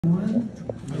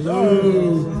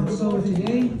Hello. So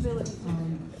today, Mr.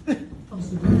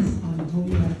 Vince told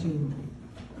me that to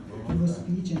give a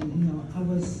speech, and I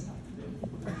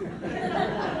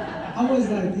was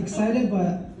like excited,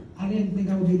 but I didn't think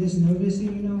I would be this nervous.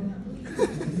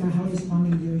 My heart is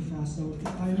pounding very fast. So if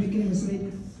I'm making a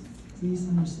mistake, please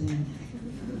understand.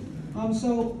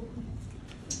 So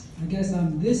I guess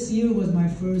this year was my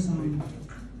first time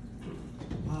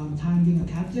being a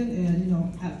captain, and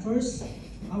at first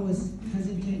I was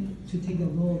hesitant to take the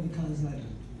role because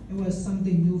it was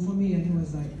something new for me, and it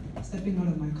was stepping out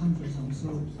of my comfort zone.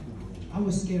 So I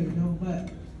was scared, but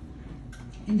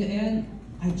in the end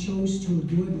I chose to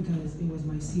do it because it was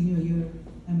my senior year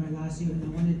and my last year, and I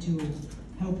wanted to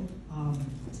help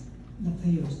the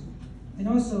players. And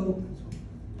also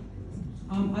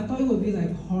I thought it would be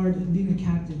hard being a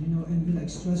captain, and be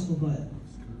stressful, but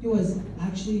it was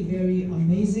actually very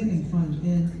amazing and fun.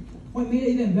 And what made it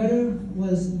even better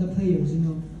was the players.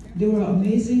 They were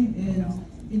amazing, and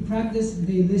in practice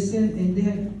they listened, and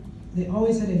they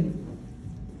always had a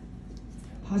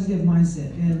positive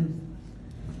mindset. And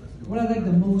what I liked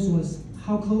the most was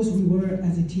how close we were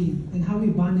as a team and how we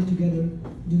bonded together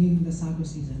during the soccer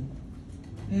season.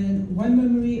 And one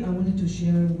memory I wanted to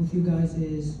share with you guys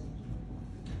is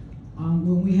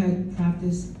when we had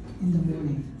practice in the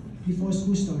morning before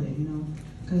school started,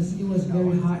 because it was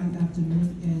very hot in the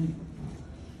afternoon. And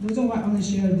the reason why I want to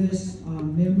share this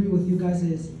memory with you guys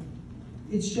is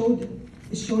it showed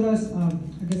us, I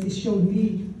guess it showed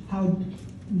me how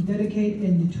dedicated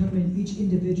and determined each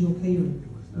individual player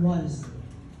was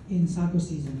in soccer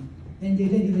season. And they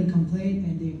didn't even complain,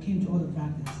 and they came to all the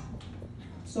practice.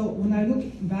 So when I look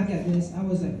back at this, I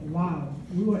was like, wow,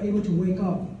 we were able to wake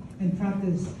up and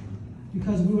practice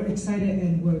because we were excited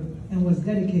and was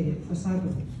dedicated for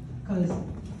soccer. Because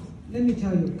let me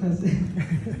tell you, because it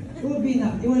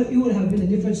would have been a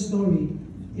different story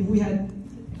if we had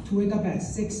to wake up at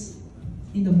 6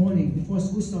 in the morning before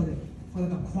school started for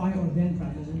a choir or band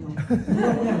practice. We would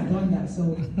have done that.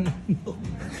 So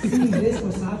seeing this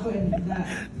for soccer and that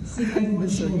seeing everyone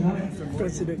showing up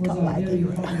was a very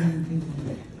heartwarming thing for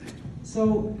me.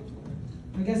 So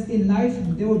I guess in life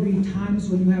there will be times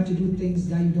when you have to do things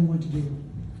that you don't want to do,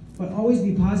 but always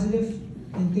be positive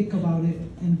and think about it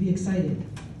and be excited.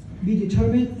 Be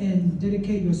determined and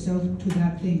dedicate yourself to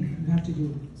that thing you have to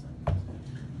do.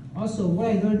 Also, what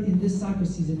I learned in this soccer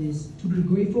season is to be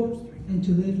grateful and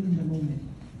to live in the moment.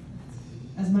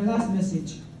 As my last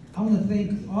message, I want to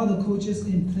thank all the coaches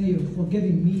and players for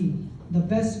giving me the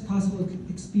best possible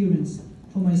experience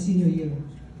for my senior year.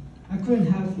 I couldn't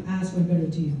have asked for a better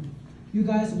team. You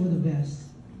guys were the best.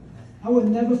 I will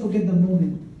never forget the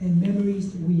moment and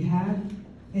memories we had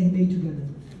and made together.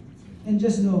 And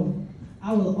just know,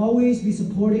 I will always be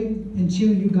supporting and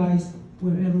cheering you guys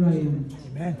wherever I am.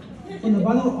 Amen. From the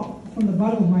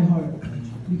bottom of my heart,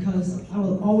 because I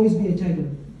will always be a Tiger.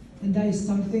 And that is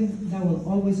something that will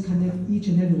always connect each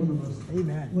and every one of us.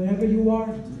 Amen. Wherever you are,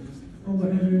 or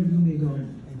wherever you may go.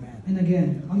 Amen. And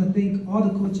again, I want to thank all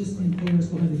the coaches and players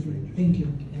for everything. Thank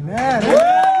you. Amen.